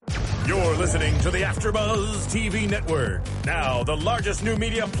You're listening to the AfterBuzz TV Network, now the largest new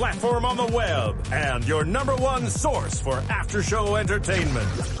media platform on the web, and your number one source for after-show entertainment.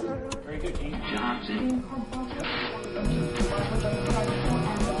 Very good, Gene Johnson.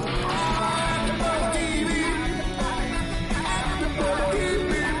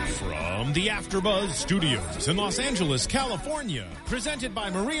 From the AfterBuzz Studios in Los Angeles, California, presented by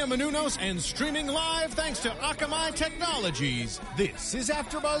Maria Menounos and streaming live thanks to Akamai Technologies. This is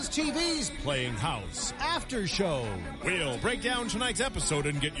AfterBuzz TV's Playing House After Show. We'll break down tonight's episode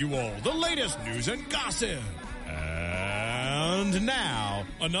and get you all the latest news and gossip. And now,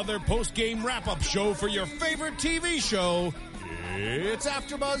 another post-game wrap-up show for your favorite TV show. It's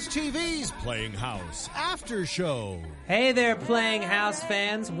AfterBuzz TV's Playing House After Show. Hey there, Playing House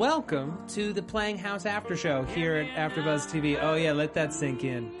fans. Welcome to the Playing House After Show here at AfterBuzz TV. Oh yeah, let that sink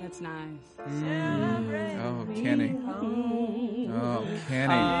in. That's nice. Oh, Kenny. Oh,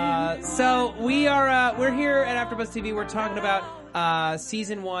 Kenny. So we're here at AfterBuzz TV. We're talking about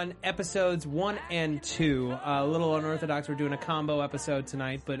season 1, episodes 1 and 2. A little unorthodox. We're doing a combo episode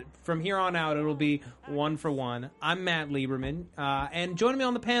tonight, but from here on out, it'll be 1 for 1. I'm Matt Lieberman, and joining me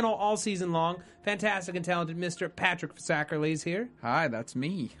on the panel all season long, fantastic and talented Mr. Patrick Sackerley is here. Hi, that's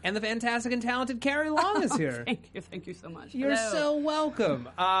me. And the fantastic and talented Carrie Long is here. Thank you so much. You're Hello. so welcome.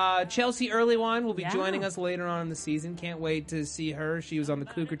 Chelsea Earlywine will be joining us later on in the season. Can't wait to see her. She was on the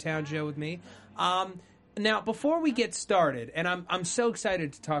Cougar Town show with me. Now, before we get started, and I'm so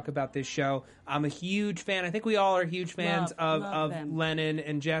excited to talk about this show. I'm a huge fan. I think we all are huge fans of Lennon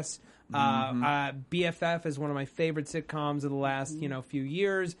and Jess. BFF is one of my favorite sitcoms of the last few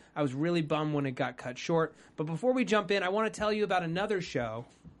years. I was really bummed when it got cut short. But before we jump in, I want to tell you about another show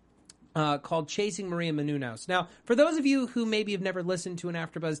called Chasing Maria Menounos. Now, for those of you who maybe have never listened to an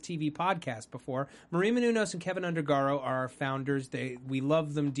AfterBuzz TV podcast before, Maria Menounos and Kevin Undergaro are our founders. We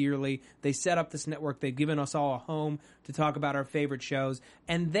love them dearly. They set up this network. They've given us all a home to talk about our favorite shows.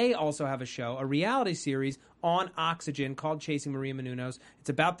 And they also have a show, a reality series on Oxygen called Chasing Maria Menounos. It's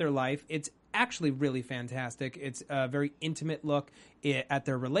about their life. It's actually really fantastic. It's a very intimate look at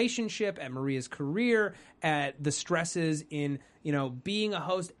their relationship, at Maria's career, at the stresses in being a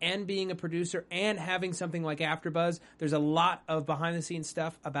host and being a producer and having something like AfterBuzz. There's a lot of behind-the-scenes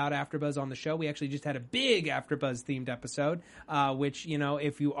stuff about AfterBuzz on the show. We actually just had a big AfterBuzz-themed episode, which,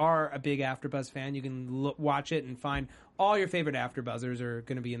 if you are a big AfterBuzz fan, you can watch it and find all your favorite AfterBuzzers are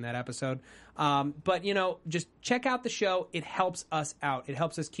going to be in that episode. But, just check out the show. It helps us out. It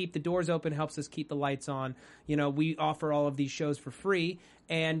helps us keep the doors open, helps us keep the lights on. We offer all of these shows for free,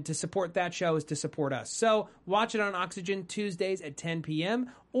 and to support that show is to support us. So watch it on Oxygen Tuesdays at 10 p.m.,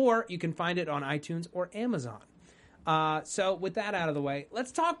 or you can find it on iTunes or Amazon. So with that out of the way,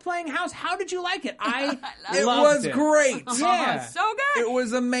 let's talk Playing House. How did you like it? It was great. Yeah. So good. It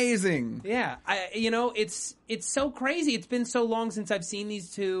was amazing. Yeah. It's so crazy. It's been so long since I've seen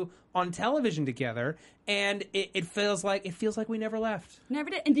these two on television together, and it feels like we never left. Never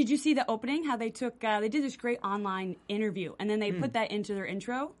did. And did you see the opening? How they took they did this great online interview, and then they put that into their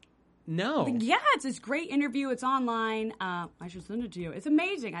intro. No. Yeah, it's this great interview. It's online. I should send it to you. It's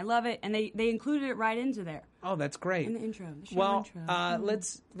amazing. I love it, and they included it right into there. Oh, that's great. In the intro. The well,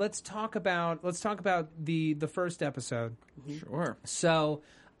 intro. let's talk about the first episode. Sure. So,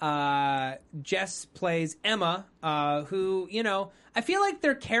 Jess plays Emma, who I feel like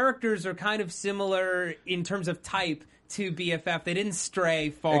their characters are kind of similar in terms of type to BFF. They didn't stray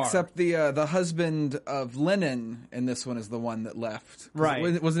far. Except the husband of Lennon in this one is the one that left. Right.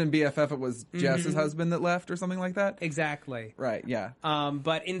 It wasn't in BFF, it was Jess's husband that left or something like that? Exactly. Right, yeah.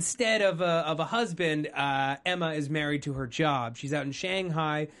 But instead of a husband, Emma is married to her job. She's out in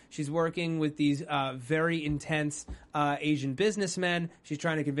Shanghai. She's working with these very intense Asian businessmen. She's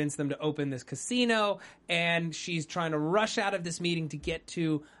trying to convince them to open this casino, and she's trying to rush out of this meeting to get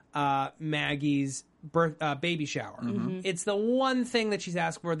to Maggie's baby shower. It's the one thing that she's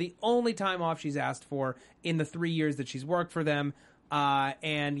asked for, the only time off she's asked for in the 3 years that she's worked for them.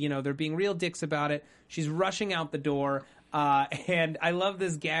 And they're being real dicks about it. She's rushing out the door. And I love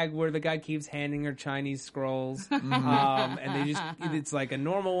this gag where the guy keeps handing her Chinese scrolls. And it's like a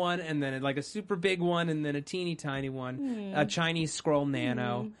normal one, and then like a super big one, and then a teeny tiny one, a Chinese scroll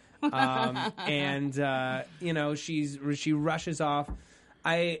nano. She rushes off.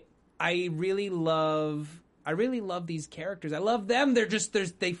 I really love I really love these characters. I love them.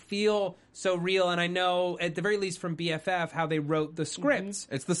 They feel so real. And I know, at the very least from BFF, how they wrote the scripts.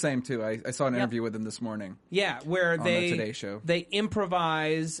 It's the same too. I saw an interview with them this morning. Yeah, where on the Today Show. They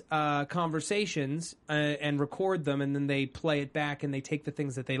improvise conversations and record them, and then they play it back, and they take the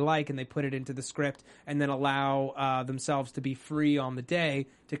things that they like and they put it into the script, and then allow themselves to be free on the day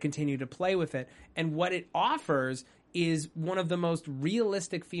to continue to play with it. And what it offers is one of the most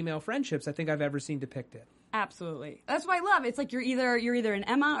realistic female friendships I think I've ever seen depicted. Absolutely. That's what I love. It's like you're either an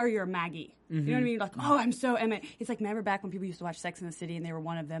Emma or you're a Maggie. You know what I mean? Like, oh, I'm so Emma. It's like, remember back when people used to watch Sex and the City and they were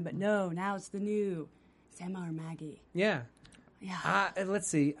one of them, but no, now it's the new. It's Emma or Maggie. Yeah. Yeah. Let's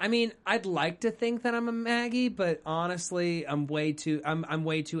see. I mean, I'd like to think that I'm a Maggie, but honestly, I'm way too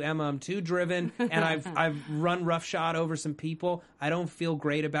Emma. I'm too driven, and I've run roughshod over some people. I don't feel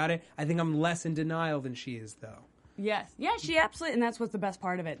great about it. I think I'm less in denial than she is, though. Yes. Yeah, she absolutely, and that's what's the best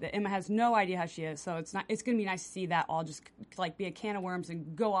part of it. That Emma has no idea how she is, so it's going to be nice to see that all just like be a can of worms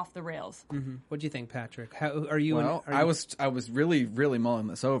and go off the rails. Mm-hmm. What do you think, Patrick? How are you? Well, I was really mulling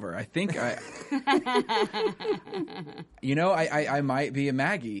this over. I think I might be a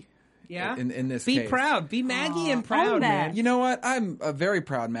Maggie. Yeah. In this be case. proud. Be Maggie and proud, man. You know what? I'm a very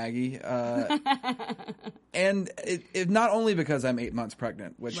proud Maggie. And it not only because I'm 8 months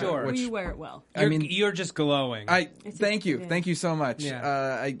pregnant, which you wear it well. You're just glowing. Thank you so much.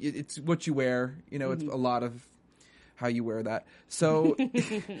 Yeah. It's what you wear. You know, it's a lot of how you wear that. So,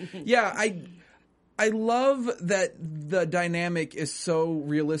 yeah, I love that the dynamic is so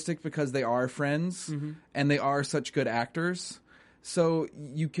realistic because they are friends and they are such good actors. So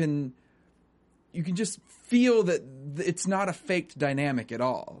you can just feel that it's not a faked dynamic at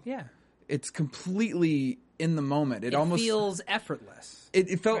all. Yeah. It's completely in the moment. It almost feels effortless.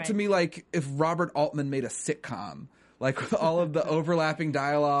 It felt to me like if Robert Altman made a sitcom. Like all of the overlapping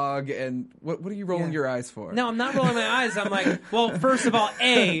dialogue and what are you rolling your eyes for? No, I'm not rolling my eyes. I'm like, well, first of all,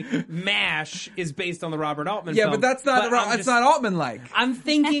 MASH is based on the Robert Altman film. Yeah, but that's not it's not Altman-like. I'm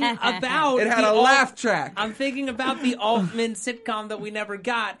thinking about it had a laugh track. I'm thinking about the Altman sitcom that we never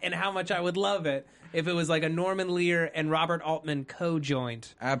got and how much I would love it if it was like a Norman Lear and Robert Altman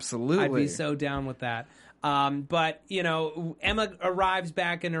co-joint. Absolutely. I'd be so down with that. But, you know, Emma arrives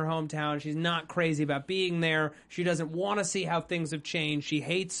back in her hometown. She's not crazy about being there. She doesn't want to see how things have changed. She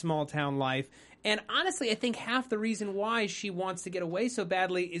hates small town life. And honestly, I think half the reason why she wants to get away so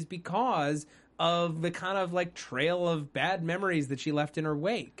badly is because of the kind of like trail of bad memories that she left in her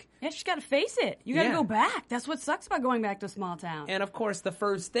wake. Yeah, she's got to face it. You got to go back. That's what sucks about going back to a small town. And of course, the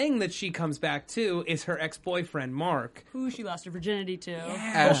first thing that she comes back to is her ex-boyfriend, Mark. Who she lost her virginity to.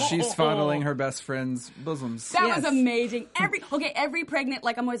 Yeah. As she's fondling her best friend's bosoms. That was amazing. Every pregnant,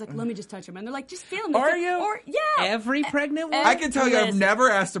 like, I'm always like, let me just touch him. And they're like, just feel him. Are you? Or, yeah. Every pregnant woman? I can tell you I've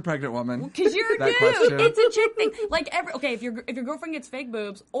never asked a pregnant woman. Because you're a that dude. question. It's a chick thing. Like, if your girlfriend gets fake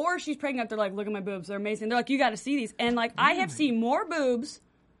boobs, or she's pregnant, they're like, look at my boobs. They're amazing. They're like, you got to see these. And, like, I have seen more boobs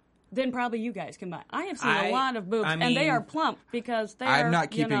than probably you guys combined. I have seen a lot of boobs, and they are plump because they are. I'm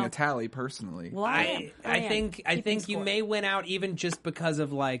not keeping a tally personally. Well, I think you may win out even just because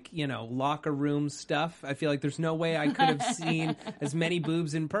of like, you know, locker room stuff. I feel like there's no way I could have seen as many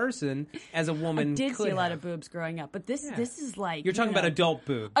boobs in person as a woman. I did could see a lot have. of boobs growing up, but this is like you're talking about adult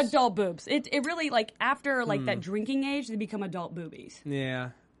boobs. Adult boobs. It really like after like that drinking age, they become adult boobies. Yeah.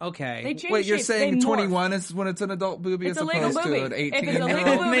 Okay. They change Wait, you're shapes. saying They 21 is when it's an adult boobie it's as opposed to an 18-year-old? If it's a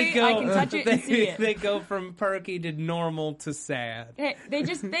legal boobie, I can touch it and see it. They go from perky to normal to sad. Hey, they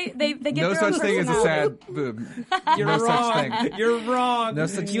get no their such own thing as a personality. sad boob. You're no wrong. such thing. You're wrong. No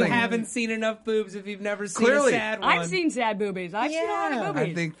such you thing. haven't seen enough boobs if you've never seen Clearly. a sad one. I've seen sad boobies. I've seen a lot of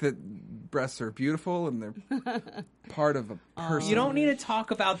boobies. I think that breasts are beautiful and they're part of a person. You don't need to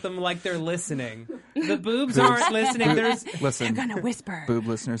talk about them like they're listening. The boobs aren't listening. Listen, they're gonna whisper. Boob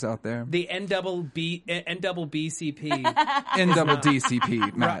listeners out there. The NBBCP.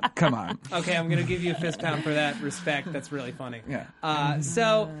 NDCP, Matt. Come on. Okay, I'm going to give you a fist pound for that respect. That's really funny. Yeah.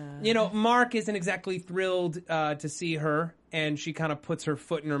 So, you know, Mark isn't exactly thrilled to see her, and she kind of puts her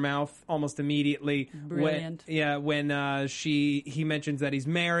foot in her mouth almost immediately. Brilliant. When he mentions that he's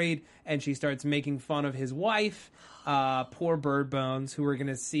married, and she starts making fun of his wife. Poor Bird Bones, who we're going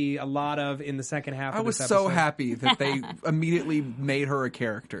to see a lot of in the second half of this episode. I was so happy that they immediately made her a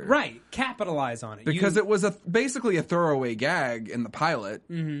character. Right. Capitalize on it. Because it was basically a throwaway gag in the pilot,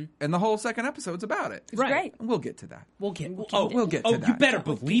 and the whole second episode's about it. It's great. We'll get to that. We'll get to that. You better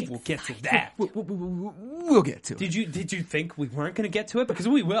believe we'll get to that. We'll get to it. Did you think we weren't going to get to it? Because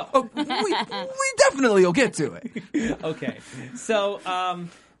we will. We definitely will get to it. Okay. So,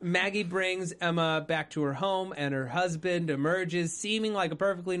 Maggie brings Emma back to her home, and her husband emerges seeming like a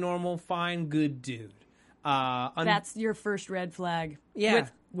perfectly normal, fine, good dude. That's your first red flag. Yeah.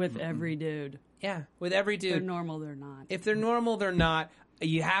 With every dude. Yeah, with every dude. If they're normal, they're not. If they're normal, they're not.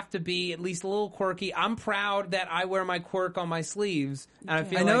 You have to be at least a little quirky. I'm proud that I wear my quirk on my sleeves. And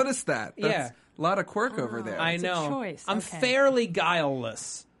I noticed that. That's Yeah. a lot of quirk over there. I know. a choice. I'm Okay. fairly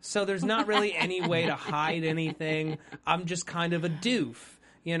guileless, so there's not really any way to hide anything. I'm just kind of a doof,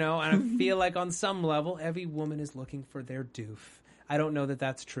 and I feel like on some level, every woman is looking for their doof. I don't know that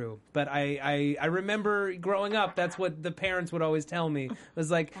that's true, but I remember growing up, that's what the parents would always tell me. It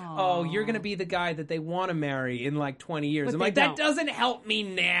was like, oh, you're going to be the guy that they want to marry in like 20 years. But I'm they like, don't. that doesn't help me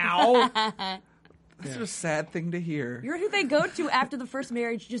now. It's a sad thing to hear. You're who they go to after the first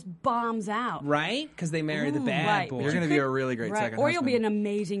marriage just bombs out. Right? Because they marry the bad Right. boy. You're going to be a really great second Or husband. you'll be an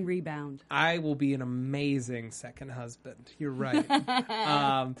amazing rebound. I will be an amazing second husband. You're right.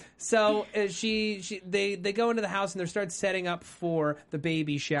 So they go into the house and they start setting up for the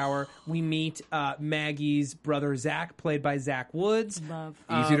baby shower. We meet Maggie's brother Zach, played by Zach Woods. Love.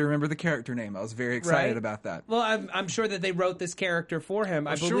 Easy to remember the character name. I was very excited Right. about that. Well, I'm sure that they wrote this character for him.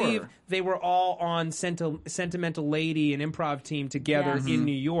 I believe sure. they were all on Sentimental Lady and improv team together Yes. in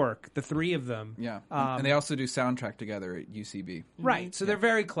New York, the three of them. Yeah. And they also do soundtrack together at UCB. Right, so they're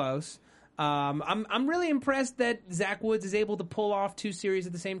very close. I'm really impressed that Zach Woods is able to pull off two series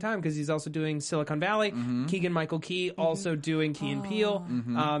at the same time because he's also doing Silicon Valley. Keegan-Michael Key also doing Key and Peele.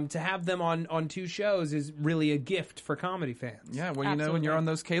 To have them on two shows is really a gift for comedy fans. Yeah, well, when you're on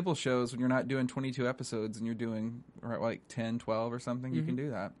those cable shows, when you're not doing 22 episodes and you're doing like 10, 12 or something, you can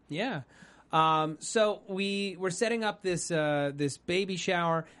do that. Yeah. So we're setting up this baby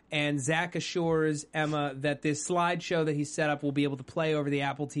shower, and Zach assures Emma that this slideshow that he set up will be able to play over the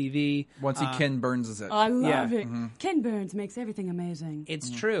Apple TV. Once he Ken Burns it. I love Yeah. it. Ken Burns makes everything amazing. It's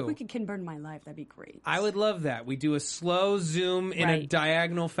If true. we could Ken Burn my life, that'd be great. I would love that. We do a slow zoom in a Right.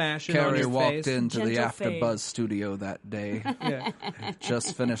 diagonal fashion on Carrie his walked face. into the Gentle AfterBuzz studio that day. Yeah.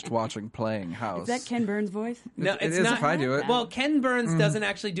 Just finished watching Playing House. Is that Ken Burns' voice? No, It it's is not. if I do it. Well, Ken Burns doesn't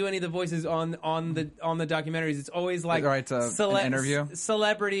actually do any of the voices on the documentaries. It's always like Right, it's an interview?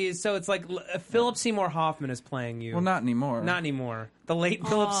 celebrities. So it's like Philip Seymour Hoffman is playing you. Well, not anymore. Not anymore. The late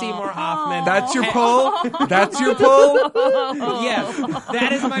Philip Seymour Hoffman. That's your pull? That's your pull? Yes,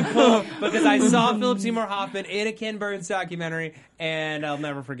 that is my pull because I saw Philip Seymour Hoffman in a Ken Burns documentary, and I'll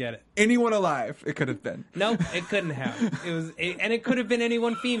never forget it. Anyone alive, it could have been. Nope, it couldn't have. And it could have been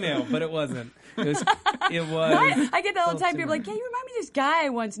anyone female, but it wasn't. It was. I get that all the time. People are like, "Yeah, you remind me of this guy I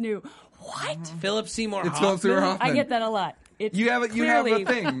once knew." What? Philip Seymour It's Hoffman. Philip Seymour Hoffman. I get that a lot. It's You have a clearly-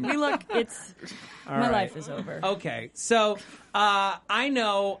 thing. We look. It's my right. life is over. Okay, so I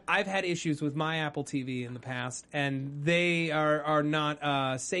know I've had issues with my Apple TV in the past, and they are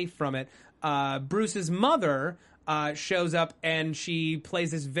not safe from it. Bruce's mother shows up, and she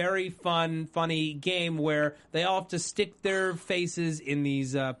plays this very funny game where they all have to stick their faces in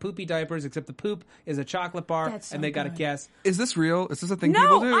these poopy diapers, except the poop is a chocolate bar, That's so and they got to good. guess. Is this real? Is this a thing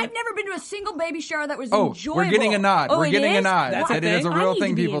people No, do? I've never been to a single baby shower that was Oh, enjoyable. we're getting a nod. Oh, We're it getting a is? nod. That's a It is a thing? real I need thing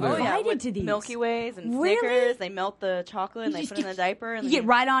to be people do. invited with to these. Milky Ways and Really? Snickers. They melt the chocolate and You they just put it in the diaper. And You then get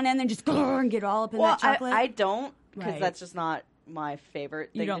right on in and just and get all up in Well, that chocolate. I don't because Right. that's just not my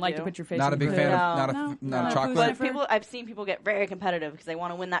favorite thing you don't to like do. to put your face. Not in a big food. fan No. of No. not No. chocolate. But I've seen people get very competitive because they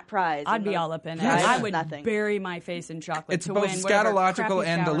want to win that prize. I'd and be those all up in it. prizes I is would nothing. bury my face in chocolate It's to both win whatever scatological crappy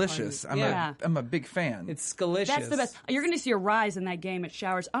and shower delicious. party. Yeah. I'm a big fan. It's scalicious. That's the best. You're going to see a rise in that game at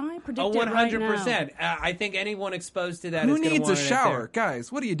showers. I predict Oh, it right 100%. I think anyone exposed to that Who is gonna needs a want it shower? there.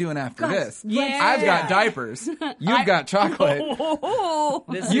 Guys, what are you doing after Guys, this? Yeah. I've got diapers. You've got chocolate. now.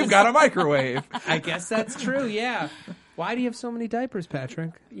 This You've is- got a microwave. I guess that's true, yeah. Why do you have so many diapers,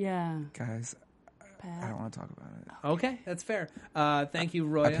 Patrick? Yeah. Guys, I don't want to talk about it. Okay, that's fair. Thank you,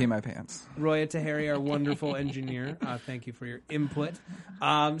 Roya. I pee my pants. Roya Taheri, our wonderful engineer. Thank you for your input.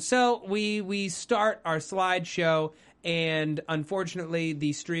 So we start our slideshow, and unfortunately,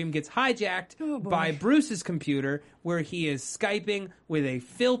 the stream gets hijacked by Bruce's computer, where he is Skyping with a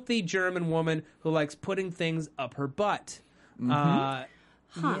filthy German woman who likes putting things up her butt. Yeah.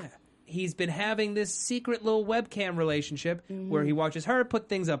 He's been having this secret little webcam relationship where he watches her put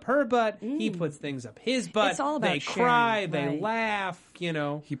things up her butt, he puts things up his butt. It's all about they sharing, cry, they right. laugh, you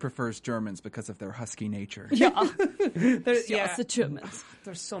know. He prefers Germans because of their husky nature. There's, Yes, the Germans.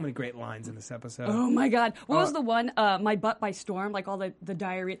 there's so many great lines in this episode. Oh my God! What was the one? My butt by storm. Like all the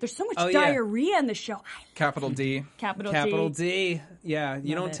diarrhea. There's so much Oh, yeah. diarrhea in the show. Capital D. Capital D. Yeah,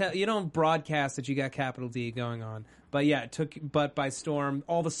 you Love don't it. tell, you don't broadcast that you got capital D going on. But yeah, it took butt by storm.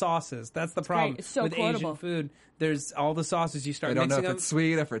 All the sauces. That's the problem great. It's so with quotable. Asian food. There's all the sauces you They start don't know mixing if them, it's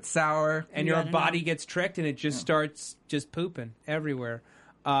sweet, if it's sour. and You your gotta body know. gets tricked, and it just starts just pooping everywhere.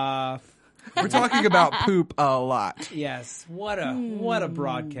 We're talking about poop a lot. Yes. What a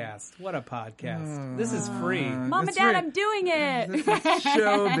broadcast. What a podcast. This is free. Mom and That's Dad, right. I'm doing it. This is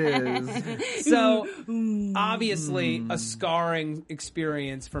showbiz. So, obviously, a scarring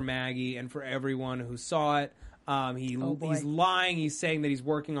experience for Maggie and for everyone who saw it. He's lying. He's saying that he's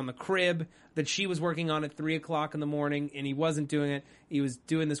working on the crib that she was working on at 3 o'clock in the morning, and he wasn't doing it. He was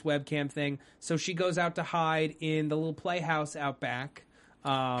doing this webcam thing. So she goes out to hide in the little playhouse out back.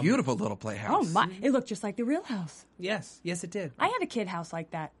 Beautiful little playhouse. Oh my! It looked just like the real house. Yes, it did. I had a kid house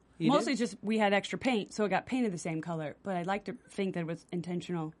like that. You Mostly did? just we had extra paint, so it got painted the same color. But I'd like to think that it was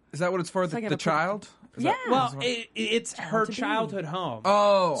intentional. Is that what it's for? like The a- child? Is Yeah. that- Well, it's her to be. childhood home.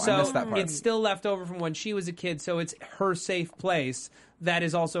 Oh, so I missed that part. it's still left over from when she was a kid, so it's her safe place that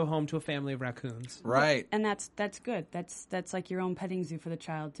is also home to a family of raccoons. Right. And that's good. That's like your own petting zoo for the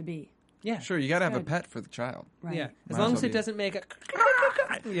child to be. Yeah, Sure, you got to have a Good. pet for the child. Right. Yeah, as Might long as as well it be. doesn't make a.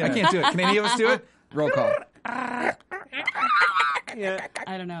 I can't do it. Can any of us do it? Roll call. Yeah.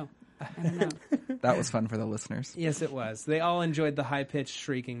 I don't know. That was fun for the listeners. Yes, it was. They all enjoyed the high pitched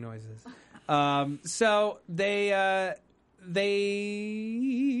shrieking noises. So they Are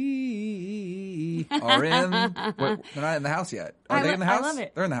in. Wait, they're not in the house yet. Are they in the house? I love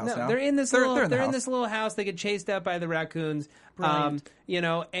it. They're in the house No, now. they're in this They're little. in the They're in house. this little house. They get chased out by the raccoons. Brilliant.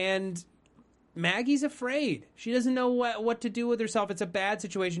 And Maggie's afraid. She doesn't know what to do with herself. It's a bad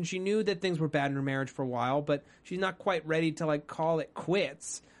situation. She knew that things were bad in her marriage for a while, but she's not quite ready to call it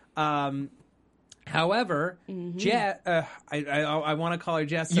quits. However, I want to call her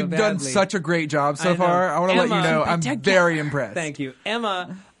Jess. So You've badly. done such a great job so I know. far. I want to let you Emma- know I'm very impressed. Thank you,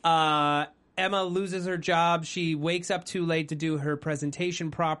 Emma. Emma loses her job. She wakes up too late to do her presentation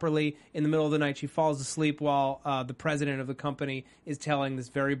properly. In the middle of the night, she falls asleep while the president of the company is telling this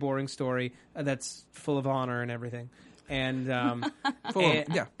very boring story that's full of honor and everything. And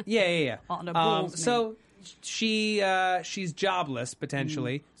yeah. Honor bulls me. So she's jobless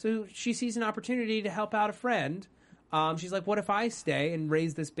potentially. So she sees an opportunity to help out a friend. She's like, what if I stay and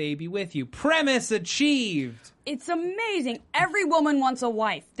raise this baby with you? Premise achieved. It's amazing. Every woman wants a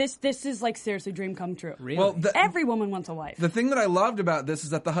wife. This is like seriously dream come true. Really? Well, Every woman wants a wife. the thing that I loved about this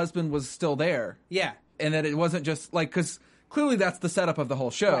is that the husband was still there. Yeah. And that it wasn't just because clearly that's the setup of the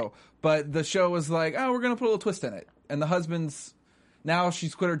whole show. Right. But the show was like, oh, we're going to put a little twist in it. And the husband's now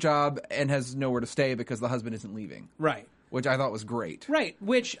she's quit her job and has nowhere to stay because the husband isn't leaving. Right. Which I thought was great. Right,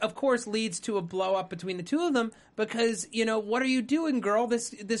 which of course leads to a blow up between the two of them because, what are you doing, girl?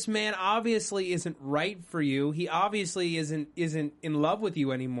 This man obviously isn't right for you. He obviously isn't in love with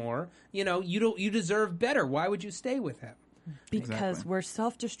you anymore. You deserve better. Why would you stay with him? Because Exactly. we're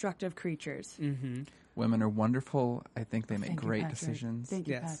self-destructive creatures. Women are wonderful. I think they make Thank you, great Patrick. decisions. Thank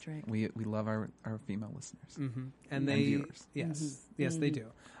you, Yes. Patrick. We love our female listeners. And they viewers. yes, they do.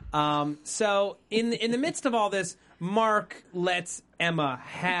 So in the midst of all this, Mark lets Emma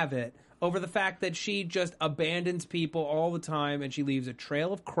have it over the fact that she just abandons people all the time and she leaves a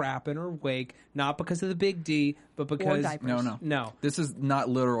trail of crap in her wake, not because of the big D, but because diapers. No. This is not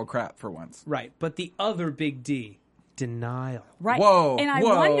literal crap for once. right, but the other big D, denial. Right. Whoa, And I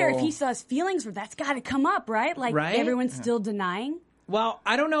whoa. wonder if he still has feelings for that's got to come up, right? Like Right? everyone's still denying Well,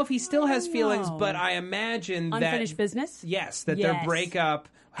 I don't know if he still has feelings, know. but I imagine that unfinished business. yes, that their Yes. breakup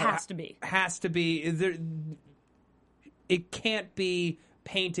Has to be. has to be. It can't be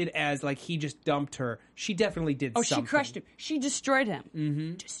painted as like he just dumped her. She definitely did. Oh, something. she crushed him. She destroyed him.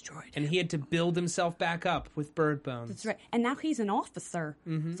 Mm-hmm. Destroyed him. and he had to build himself back up with bird bones. That's right. And now he's an officer,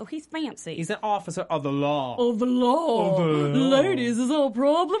 so he's fancy. He's an officer of the law. Of the law. Of the law. Ladies, is there a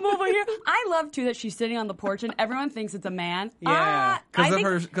problem over here? I love, too, that she's sitting on the porch and everyone thinks it's a man. Yeah.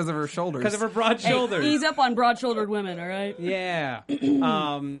 Because of her shoulders. Because of her broad Hey, shoulders. ease up on broad-shouldered women, all right? Yeah.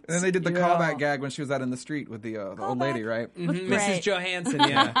 And then they did the Yeah. callback gag when she was out in the street with the old lady, right? Looks Mrs. great. Johansson,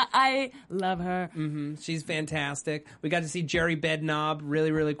 yeah. I love her. She's fantastic. We got to see Jerry Bednob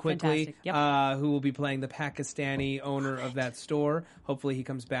really, really quickly, Fantastic. Yep. who will be playing the Pakistani owner of that store. Hopefully he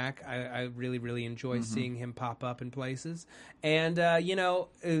comes back. I really, really enjoy seeing him pop up in places. And,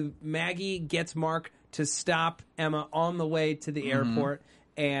 Maggie gets Mark to stop Emma on the way to the airport.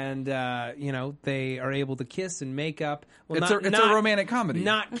 And, they are able to kiss and make up. Well, It's a romantic comedy.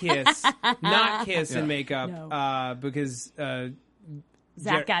 Not kiss. Not kiss and make up No. because...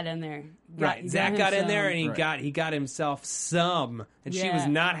 Zach got in there. Right, Zach got in there and Right. he got himself some, and she Yeah. was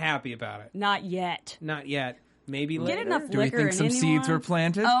not happy about it. Not yet. Not yet. Maybe Get later. enough Do we liquor think in some anyone? seeds were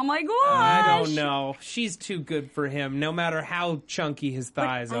planted? Oh my gosh! I don't know. She's too good for him. No matter how chunky his But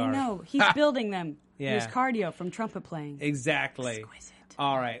thighs I are. know he's building them. Yeah. His cardio from trumpet playing. Exactly. Exquisite.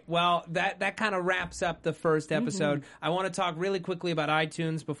 All right. Well, that kind of wraps up the first episode. I want to talk really quickly about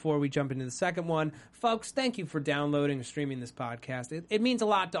iTunes before we jump into the second one. Folks, thank you for downloading and streaming this podcast. It means a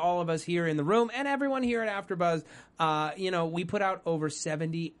lot to all of us here in the room and everyone here at AfterBuzz. We put out over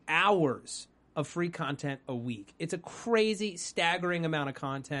 70 hours of free content a week. It's a crazy, staggering amount of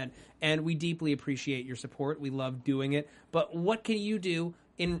content, and we deeply appreciate your support. We love doing it. But what can you do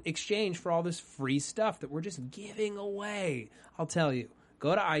in exchange for all this free stuff that we're just giving away? I'll tell you.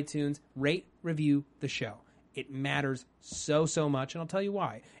 Go to iTunes, rate, review the show. It matters so much, and I'll tell you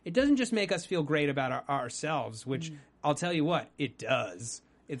why. It doesn't just make us feel great about ourselves, which I'll tell you what, it does.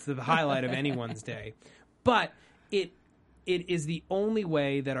 It's the highlight of anyone's day. But it is the only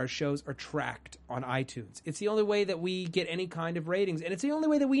way that our shows are tracked on iTunes. It's the only way that we get any kind of ratings, and it's the only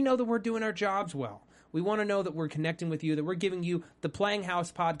way that we know that we're doing our jobs well. We want to know that we're connecting with you, that we're giving you the Playing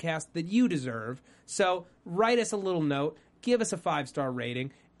House podcast that you deserve. So write us a little note, give us a 5-star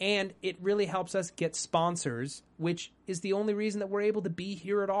rating, and it really helps us get sponsors, which is the only reason that we're able to be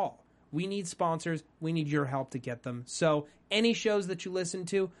here at all. We need sponsors. We need your help to get them. So any shows that you listen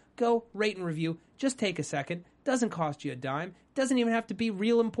to, go rate and review. Just take a second. Doesn't cost you a dime. Doesn't even have to be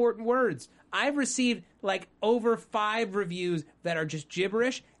real important words. I've received over 5 reviews that are just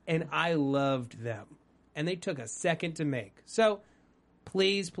gibberish, and I loved them. And they took a second to make. So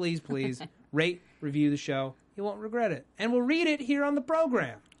please, please, please rate, review the show. You won't regret it. And we'll read it here on the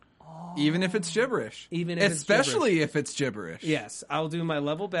program. Even if it's gibberish. Especially if it's gibberish. Yes, I'll do my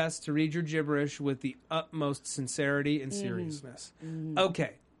level best to read your gibberish with the utmost sincerity and seriousness.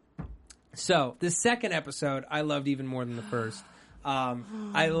 Okay. So, the second episode, I loved even more than the first.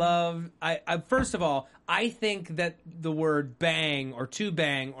 First of all, I think that the word bang or to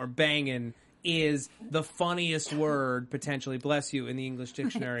bang or bangin' is the funniest word, potentially, bless you, in the English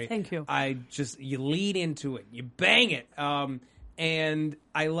dictionary. Thank you. You lead into it. You bang it. And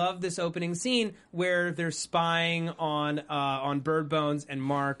I love this opening scene where they're spying on Bird Bones and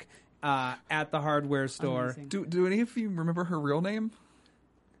Mark at the hardware store. Amazing. Do any of you remember her real name?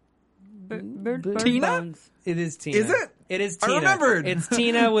 Bird Tina? Bones. It is Tina. Is it? It is Tina. I remembered. It's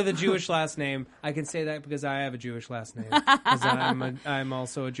Tina with a Jewish last name. I can say that because I have a Jewish last name. Because I'm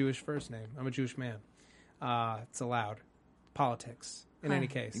also a Jewish first name. I'm a Jewish man. It's allowed. Politics. In any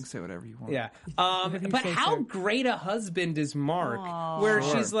case. You can say whatever you want. Yeah. But how great a husband is Mark? Where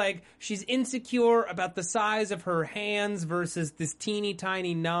she's insecure about the size of her hands versus this teeny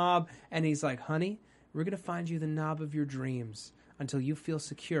tiny knob. And he's like, honey, we're going to find you the knob of your dreams until you feel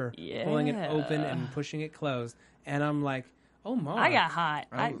secure pulling it open and pushing it closed. And I'm like, oh, Mark. I got hot.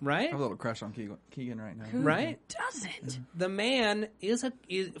 Right? I have a little crush on Keegan right now. Who Right? doesn't? The man is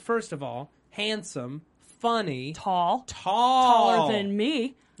first of all, handsome, funny, Tall. tall. Taller than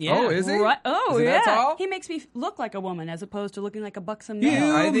me. Yeah. Oh, is he? Right. Oh, Is he yeah. that tall? He makes me look like a woman as opposed to looking like a buxom You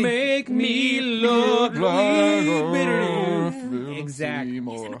man. I think- make me look like Exactly. You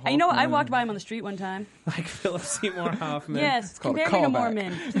know what? I walked by him on the street one time. like Philip Seymour Hoffman. Yes, called a compare me to callback.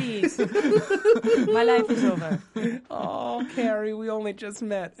 Mormon, please. My life is over. Oh, Carrie, we only just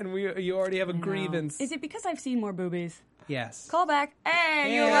met, and you already have a grievance. Is it because I've seen more boobies? Yes. Call back.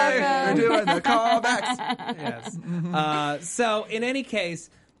 Hey, you're Hey, welcome. we're doing the callbacks. Yes. So, in any case,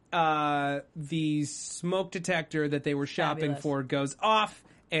 the smoke detector that they were shopping Fabulous. for goes off,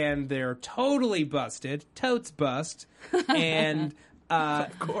 and they're totally busted. Totes bust. And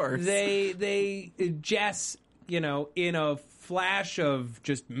Of course. Jess, in a flash of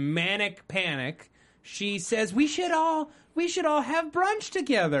just manic panic, she says, we should all have brunch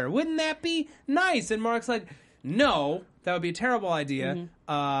together. Wouldn't that be nice? And Mark's like, no, that would be a terrible idea.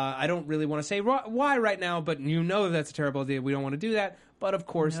 I don't really want to say why right now, but that's a terrible idea. We don't want to do that. But of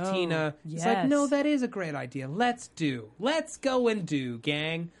course, No. Tina is like, Yes. no, that is a great idea. Let's go and do,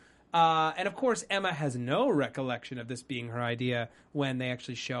 gang. And of course, Emma has no recollection of this being her idea when they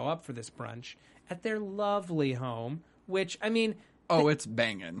actually show up for this brunch at their lovely home, which, I mean... Oh, it's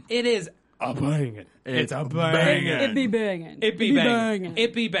banging. It is a banging. It's a banging. banging. It be banging. It be banging.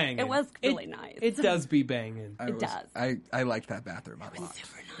 It be banging. It was really nice. It does be banging. It does. I liked that bathroom a lot.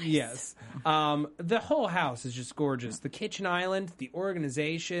 Super nice. Yes. The whole house is just gorgeous. The kitchen island, the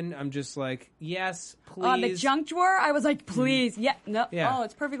organization, I'm just like, yes, please. The junk drawer, I was like, please. Yeah, no. Yeah. Oh,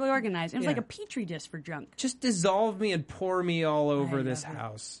 it's perfectly organized. It was Yeah. like a petri dish for junk. Just dissolve me and pour me all over I this love it.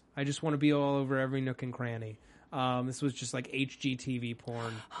 house. I just want to be all over every nook and cranny. This was just like HGTV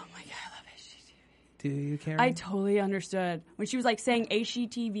porn. Oh my God, I love HGTV. Do you, Karen? I totally understood. When she was like saying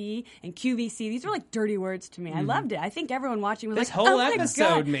HGTV and QVC, these were like dirty words to me. I loved it. I think everyone watching was this like, whole oh my episode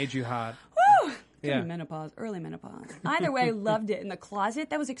God. made you hot. Woo! Could Yeah. be menopause, early menopause. Either way, I loved it. In the closet,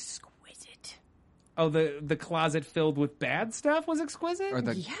 that was exquisite. Oh, the closet filled with bad stuff was exquisite? Or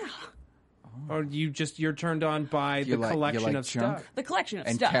the Yeah. Or you're turned on by the collection of junk? stuff? The collection of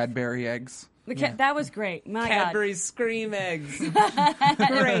And stuff. Cadbury eggs. That was great. My Cadbury Scream Eggs.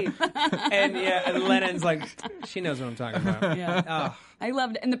 Great. And Lennon's like, she knows what I'm talking about. God. Yeah. Oh. I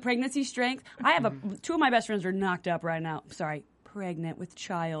loved it. And the pregnancy strength. I have two of my best friends are knocked up right now. Sorry. Pregnant with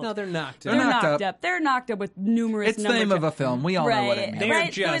child. No, they're knocked They're up. knocked up. They're knocked up with numerous It's the name of a film. We all know what it means. They're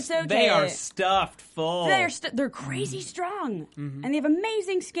Right, so just, it's okay. they are stuffed full. They're crazy strong, and they have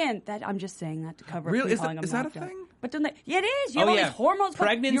amazing skin. That I'm just saying that to cover. Really? From Is calling that- them is that a knocked up. thing? But don't they? Yeah, it is. You have all these hormones.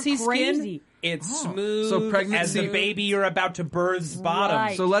 Pregnancy You're crazy. skin, it's smooth So as pregnancy- the baby you're about to birth's bottom.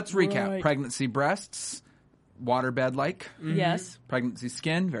 Right. So let's recap. Right. Pregnancy breasts, waterbed-like. Yes. Pregnancy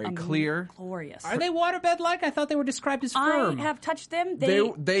skin, very clear. Glorious. Are they waterbed-like? I thought they were described as firm. I have touched them. They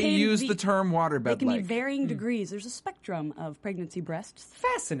can use be- the term They can be waterbed-like. varying degrees. There's a spectrum of pregnancy breasts.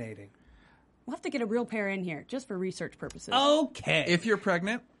 Fascinating. We'll have to get a real pair in here just for research purposes. Okay. If you're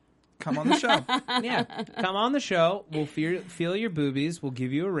pregnant, come on the show. Yeah. Come on the show. We'll feel your boobies. We'll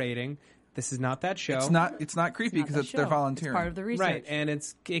give you a rating. This is not that show. It's not creepy because they're volunteering. It's part of the research. Right, and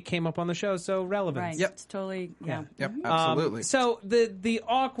it came up on the show, so relevant. Right. Yep. It's totally, yeah. Yep, absolutely. So the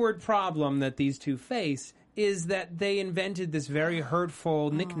awkward problem that these two face is that they invented this very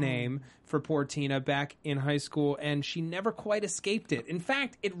hurtful nickname for poor Tina back in high school, and she never quite escaped it. In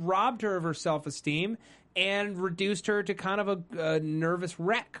fact, it robbed her of her self-esteem and reduced her to kind of a nervous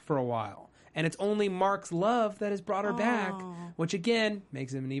wreck for a while. And it's only Mark's love that has brought her back, which again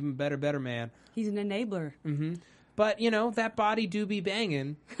makes him an even better man. He's an enabler. But, that body do be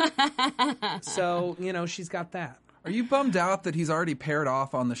banging. So, she's got that. Are you bummed out that he's already paired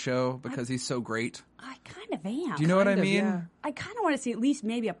off on the show because he's so great? I kind of am. Do you know what I mean? yeah. I kind of want to see at least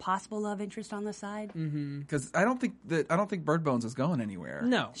maybe a possible love interest on the side. Because I don't think Bird Bones is going anywhere.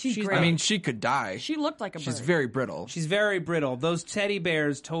 No. She's great. I mean, she could die. She looked like a bird. She's very brittle. She's very brittle. Those teddy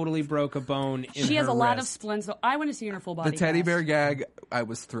bears totally broke a bone in She has her a lot of wrist. splints. So I want to see her in her full body. The teddy cast. bear gag, I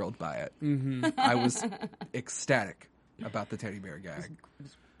was thrilled by it. Mm-hmm. I was ecstatic about the teddy bear gag. It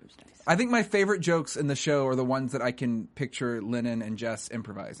was nice. I think my favorite jokes in the show are the ones that I can picture Lennon and Jess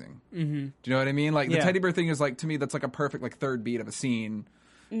improvising. Mm-hmm. Do you know what I mean? Like, the Yeah. teddy bear thing is like, to me, that's like a perfect like third beat of a scene.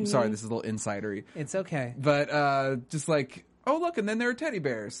 I'm sorry, this is a little insidery. It's okay. But just like, oh, look, and then there are teddy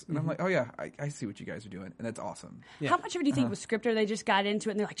bears. And I'm like, oh, yeah, I see what you guys are doing. And that's awesome. How much of it do you think was scripted? Or they just got into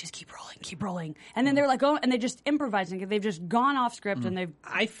it and they're like, just keep rolling. And then they're like, oh, and they just improvising. They've just gone off script and they've.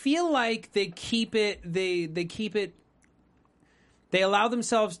 I feel like they keep it. They keep it. They allow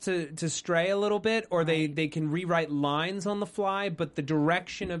themselves to stray a little bit, or they can rewrite lines on the fly, but the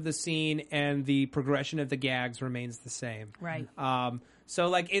direction of the scene and the progression of the gags remains the same. Right. So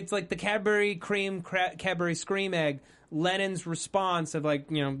like it's like the Cadbury Cadbury Scream Egg. Lennon's response of like,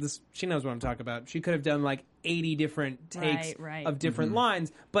 this, she knows what I'm talking about. She could have done like 80 different takes Right. of different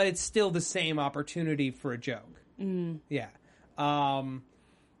lines, but it's still the same opportunity for a joke. Yeah.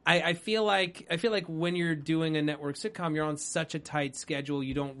 I feel like when you're doing a network sitcom, you're on such a tight schedule,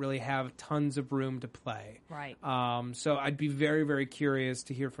 you don't really have tons of room to play. Right. So I'd be very, very curious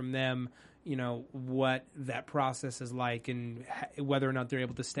to hear from them, what that process is like and whether or not they're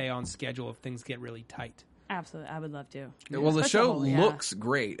able to stay on schedule if things get really tight. Absolutely. I would love to. Well, the Especially show whole, yeah. looks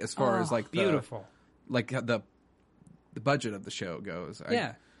great as far as like Beautiful. the budget of the show goes.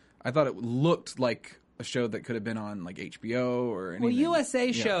 Yeah. I thought it looked like a show that could have been on like HBO or anything. Well,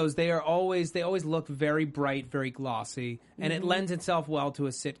 USA shows, they always look very bright, very glossy, and it lends itself well to a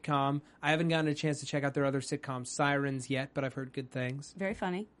sitcom. I haven't gotten a chance to check out their other sitcom, Sirens, yet, but I've heard good things. Very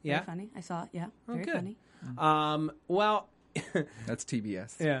funny. Yeah? Very funny. I saw it. Yeah. Oh, Very good. funny. Well, That's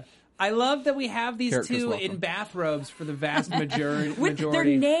TBS. yeah. I love that we have these Characters two welcome. in bathrobes for the vast majority. With their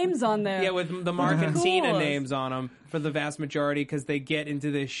names on there. Yeah, with the Mark and Cool. Tina names on them for the vast majority because they get into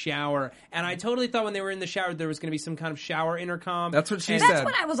this shower. And I totally thought when they were in the shower there was going to be some kind of shower intercom. That's what she And- said. That's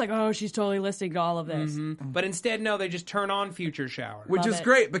when I was like, oh, she's totally listening to all of this. But instead, no, they just turn on future shower. Which Love is it.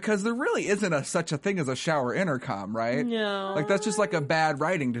 great because there really isn't such a thing as a shower intercom, right? No. Like that's just like a bad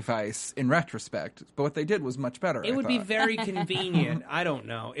writing device in retrospect. But what they did was much better. It would be very convenient. I don't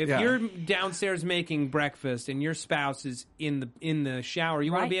know. If Yeah. you're downstairs making breakfast and your spouse is in the shower,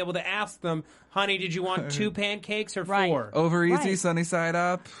 you want to Right. be able to ask them, honey, did you want 2 pancakes or Right. 4? Over easy, Right. sunny side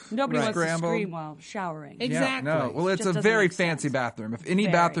up. Nobody wants to scrambled. scream while showering. Exactly. Yeah, no. Well, it's Just a doesn't very make fancy sense. bathroom. If any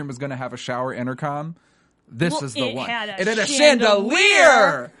Very. bathroom was going to have a shower intercom, this Well, is the it one. had a It had a chandelier.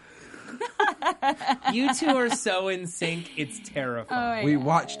 chandelier. You two are so in sync, it's terrifying. We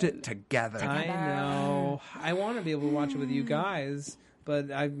watched it together. I know. I want to be able to watch it with you guys.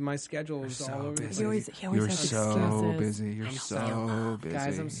 but my schedule is all over. busy. He always You're has so excuses. busy. You're so busy.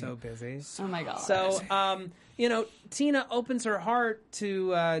 Guys, I'm so busy. Oh my god. So, Tina opens her heart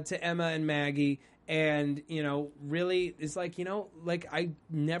to Emma and Maggie, and really is like, I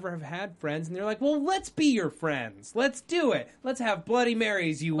never have had friends, and they're like, well, let's be your friends. Let's do it. Let's have Bloody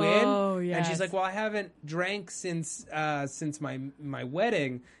Marys. You win. Oh, And yes. she's like, well, I haven't drank since my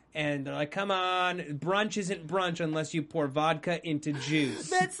wedding. And they're like, come on, brunch isn't brunch unless you pour vodka into juice.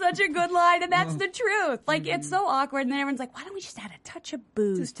 That's such a good line, and that's the truth. Like, it's so awkward, and then everyone's like, why don't we just add a touch of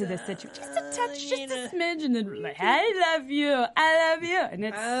booze to this situation? Just a touch, just a smidge, and then we're like, I love you. And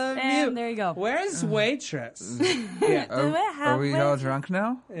it's, and there you go. Where's waitress? Yeah. Are we all drunk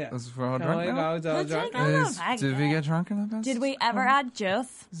now? Yeah. Is we all drunk now? Did we get drunk in the past? Did we ever add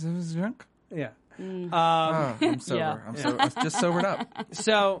juice? Is it drunk? Yeah. Oh, I'm sober. Yeah. I'm just sobered up.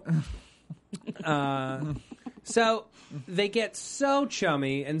 So they get so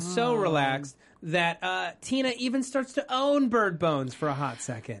chummy and so relaxed that Tina even starts to own Bird Bones for a hot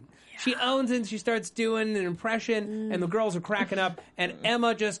second. She owns it and she starts doing an impression, and the girls are cracking up, and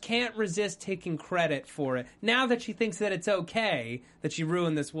Emma just can't resist taking credit for it. Now that she thinks that it's okay that she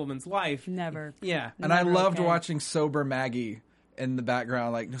ruined this woman's life. Never. Yeah. And I Never loved okay. watching sober Maggie in the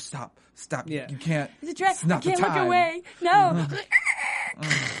background, like, no, stop. Yeah. You can't. It's a dress. It's not I can't the look time. away. No.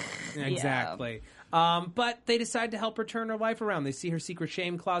 Exactly. But they decide to help her turn her life around. They see her secret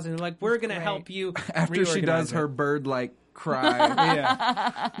shame closet and they're like, we're going to help you After she reorganize does it. her bird-like cry.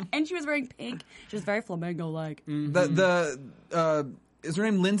 Yeah. And she was wearing pink. She was very flamingo-like. Is her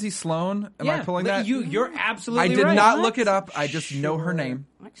name Lindsay Sloan? Am I pulling that? You're absolutely I did right. not look it up. I just know her name.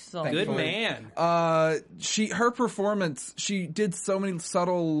 So Good Thankfully. man. Her performance, she did so many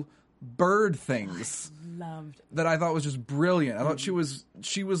subtle bird things loved. that I thought was just brilliant. I thought she was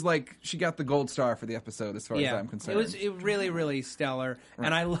like, she got the gold star for the episode as far as I'm concerned. It was really, really stellar. Right.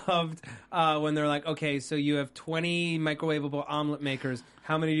 And I loved when they're like, okay, so you have 20 microwavable omelet makers.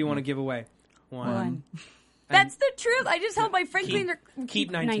 How many do you want to give away? One. That's the truth. I just helped my friend keep- clean her.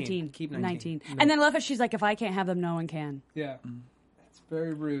 keep 19. Keep 19. And then I love how she's like, if I can't have them, no one can. Yeah. It's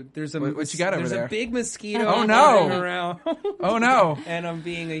very rude. There's a What you got over there's there? a big mosquito Oh, no. running around. Oh no! And I'm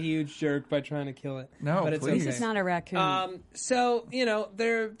being a huge jerk by trying to kill it. No, but it's please. okay. It's not a raccoon. So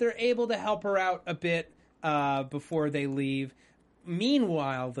they're able to help her out a bit before they leave.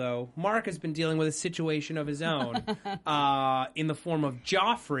 Meanwhile, though, Mark has been dealing with a situation of his own in the form of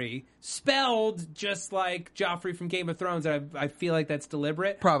Joffrey, spelled just like Joffrey from Game of Thrones. I feel like that's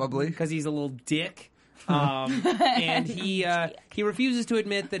deliberate, Probably. because he's a little dick. And he refuses to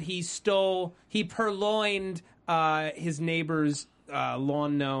admit that he purloined his neighbor's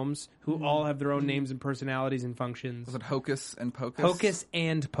lawn gnomes, who all have their own names and personalities and functions. Was it Hocus and Pocus? Hocus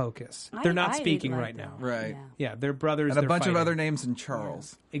and Pocus. They're not I speaking like right that. now. Right. Yeah, they're brothers. And a they're bunch of fighting. other names in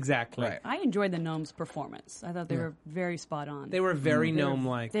Charles. Exactly. Right. I enjoyed the gnomes' performance. I thought they were very spot on. They were very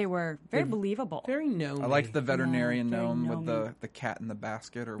gnome-like. They were very believable. Very gnome. I liked the veterinarian very gnome with gnomey. the cat in the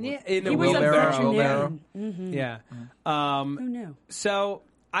basket or Yeah, with in He was a wheelbarrow. veterinarian. Yeah. Who knew? So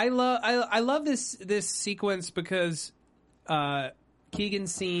I love this sequence because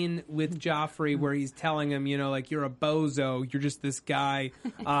Keegan's scene with Joffrey where he's telling him, like, you're a bozo, you're just this guy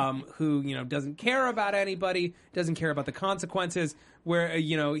who, doesn't care about anybody, doesn't care about the consequences, where,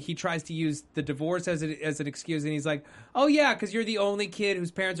 he tries to use the divorce as an excuse, and he's like, oh yeah, because you're the only kid whose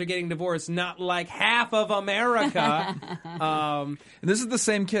parents are getting divorced, not like half of America. And this is the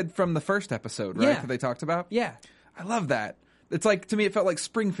same kid from the first episode, right? Yeah. That they talked about? Yeah. I love that. It's like, to me, it felt like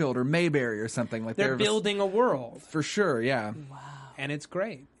Springfield or Mayberry or something. Like They're building a world. For sure, yeah. And it's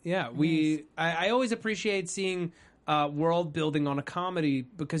great. Yeah, I always appreciate seeing world building on a comedy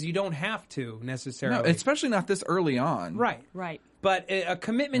because you don't have to necessarily. No, especially not this early on. Right. Right. But a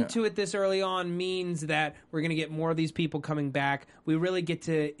commitment to it this early on means that we're going to get more of these people coming back. We really get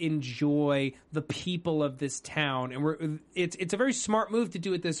to enjoy the people of this town, and it's a very smart move to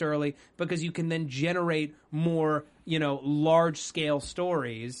do it this early because you can then generate more, large scale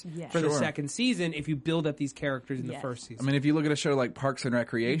stories for the second season if you build up these characters in the first season. I mean, if you look at a show like Parks and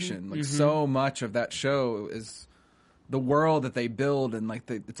Recreation, like so much of that show is the world that they build, and like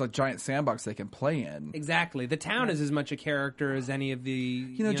it's a giant sandbox they can play in. Exactly. The town is as much a character as any of the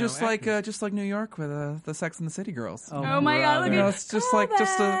just like New York with the Sex and the City girls. Oh my God! Look at it's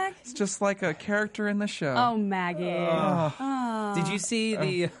just like a character in the show. Oh, Maggie. Did you see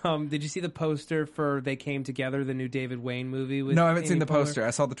the poster for They Came Together, the new David Wayne movie? With No, I haven't Amy seen the Poehler? poster. I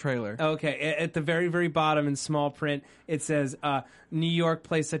saw the trailer. Okay, at the very, very bottom in small print, it says, New York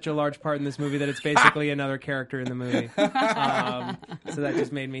plays such a large part in this movie that it's basically another character in the movie. So that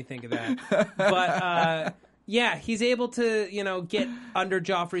just made me think of that. But, Yeah, he's able to, get under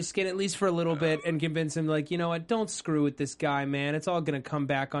Joffrey's skin at least for a little bit and convince him, like, you know what, don't screw with this guy, man. It's all going to come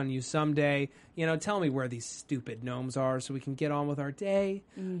back on you someday. Tell me where these stupid gnomes are so we can get on with our day.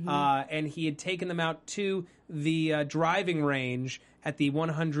 Mm-hmm. And he had taken them out to the driving range at the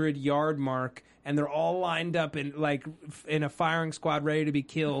 100-yard mark, and they're all lined up in a firing squad ready to be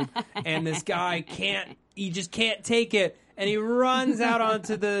killed. And this guy just can't take it. And he runs out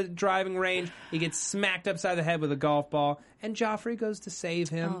onto the driving range. He gets smacked upside the head with a golf ball. And Joffrey goes to save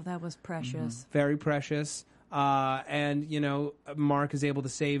him. Oh, that was precious. Very precious. And Mark is able to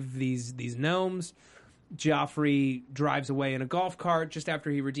save these gnomes. Joffrey drives away in a golf cart just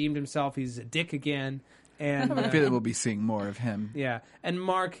after he redeemed himself. He's a dick again. And I feel that we'll be seeing more of him. Yeah. And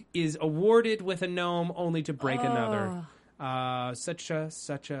Mark is awarded with a gnome only to break another. Such a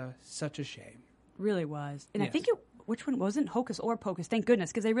shame. Really was. And Yes. I think which one wasn't Hocus or Pocus? Thank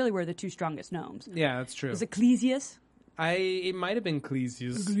goodness, because they really were the two strongest gnomes. Yeah, that's true. Was it Clesius? It might have been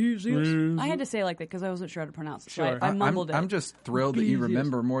Clesius. I had to say it like that because I wasn't sure how to pronounce it. Sure. So I mumbled it. I'm just thrilled that you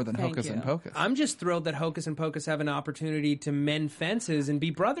remember more than Thank Hocus you. and Pocus. I'm just thrilled that Hocus and Pocus have an opportunity to mend fences and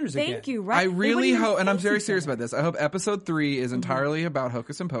be brothers again. Thank you. Right? I really hope, and I'm very serious serious about this, I hope episode 3 is entirely about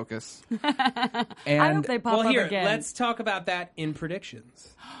Hocus and Pocus. And I hope they pop Well, up here, again. let's talk about that in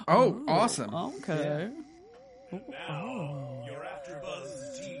predictions. oh, awesome. Okay. Now, your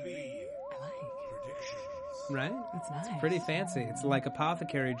AfterBuzz TV predictions. Right? That's nice. Pretty fancy. It's like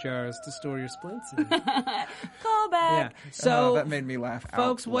apothecary jars to store your splints in. Call back. Yeah. So that made me laugh out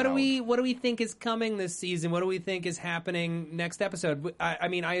folks, what do loud. we think is coming this season? What do we think is happening next episode?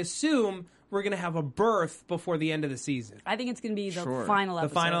 I assume we're going to have a birth before the end of the season. I think it's going to be the Sure. final The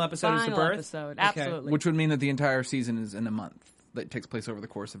episode. final episode is the birth? Episode. Okay. Absolutely. Which would mean that the entire season is in a month. That takes place over the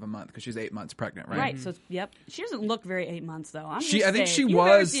course of a month because she's 8 months pregnant, right? Right. So yep. She doesn't look very 8 months though. I think she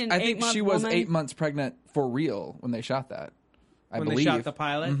was 8 months months pregnant for real when they shot that. I When believe. they shot the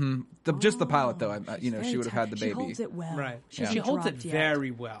pilot? Just the pilot though. She would have had the She baby. holds it well. Right. She, She holds it dropped yet.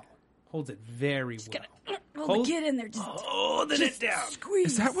 very well. Holds it very well. Hold the kid in there. Just Holding it down. squeeze.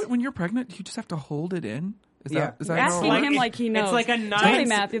 Is that what when you're pregnant you just have to hold it in? Is Yeah. that You're how it asking works? him like he knows. It's like a Tell me, 9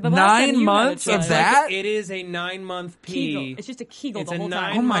 Matthew. The last time 9 you had a months of child. that? It is a 9-month pee. Kegel. It's just a Kegel It's the a whole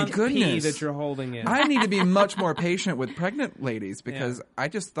time. 9-month Oh my pee goodness. that you're holding in. I need to be much more patient with pregnant ladies because I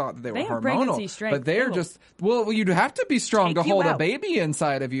just thought that they They were have pregnancy hormonal. strength. But they're They will just you'd have to be strong take to you hold a out. baby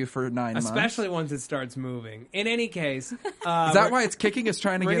inside of you for 9 months. Especially once it starts moving. In any case, Is that why it's kicking? It's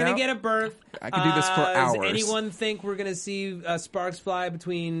trying to we're get going out? to get a birth. I could do this for hours. Does anyone think we're going to see sparks fly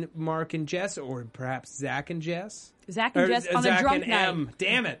between Mark and Jess, or perhaps Zach and Jess? Zach and Or Jess on a Zach drunk and night. M.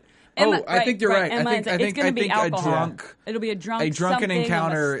 Damn it. Emma, I think you're right. Emma, I think it's going to be a alcohol. drunk It'll be a drunk a drunken something,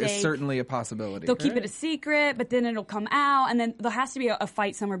 encounter a is mistake. certainly a possibility. They'll keep it a secret, but then it'll come out, and then there has to be a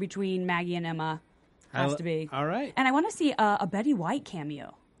fight somewhere between Maggie and Emma. Has to be. All right. And I want to see a Betty White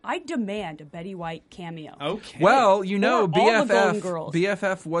cameo. I demand a Betty White cameo. Okay. Well, Or all the Golden Girls.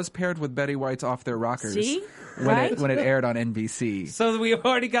 BFF was paired with Betty White's Off Their Rockers See? when Right? it aired on NBC. So we've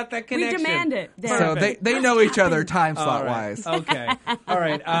already got that We connection. demand it. Dad. So they know each other time All slot right. wise. Okay. All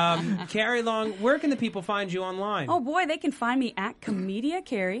right. Carrie Long, where can the people find you online? Oh boy, they can find me at Comedia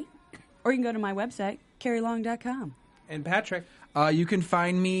Carrie, or you can go to my website, carrielong.com. And Patrick. You can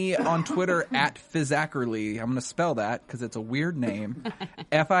find me on Twitter at Fizzackerly. I'm going to spell that because it's a weird name.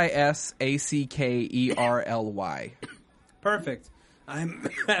 FISACKERLY. Perfect. I'm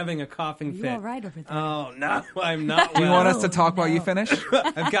having a coughing fit. You all right over there? Oh, no, I'm not. Do you well. want us to talk while you finish?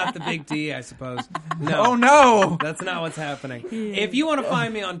 I've got the big D, I suppose. No. Oh, no. That's not what's happening. If you want to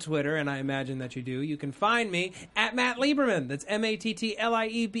find me on Twitter, and I imagine that you do, you can find me at Matt Lieberman. That's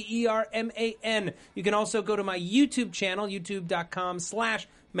MattLieberman. You can also go to my YouTube channel,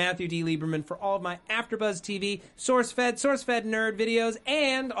 youtube.com/Matthew D. Lieberman for all of my AfterBuzz TV, SourceFed Nerd videos,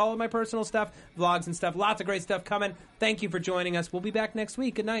 and all of my personal stuff, vlogs and stuff. Lots of great stuff coming. Thank you for joining us. We'll be back next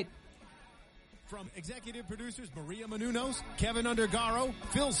week. Good night. From executive producers Maria Menounos, Kevin Undergaro,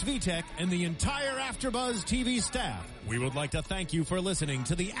 Phil Svitek, and the entire AfterBuzz TV staff, we would like to thank you for listening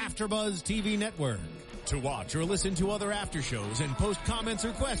to the AfterBuzz TV network. To watch or listen to other after shows and post comments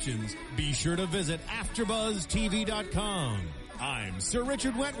or questions, be sure to visit AfterBuzzTV.com. I'm Sir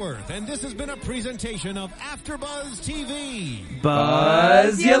Richard Wentworth, and this has been a presentation of AfterBuzz TV.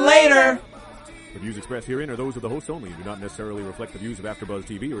 Buzz you later. The views expressed herein are those of the hosts only and do not necessarily reflect the views of AfterBuzz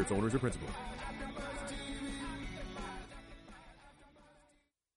TV or its owners or principals.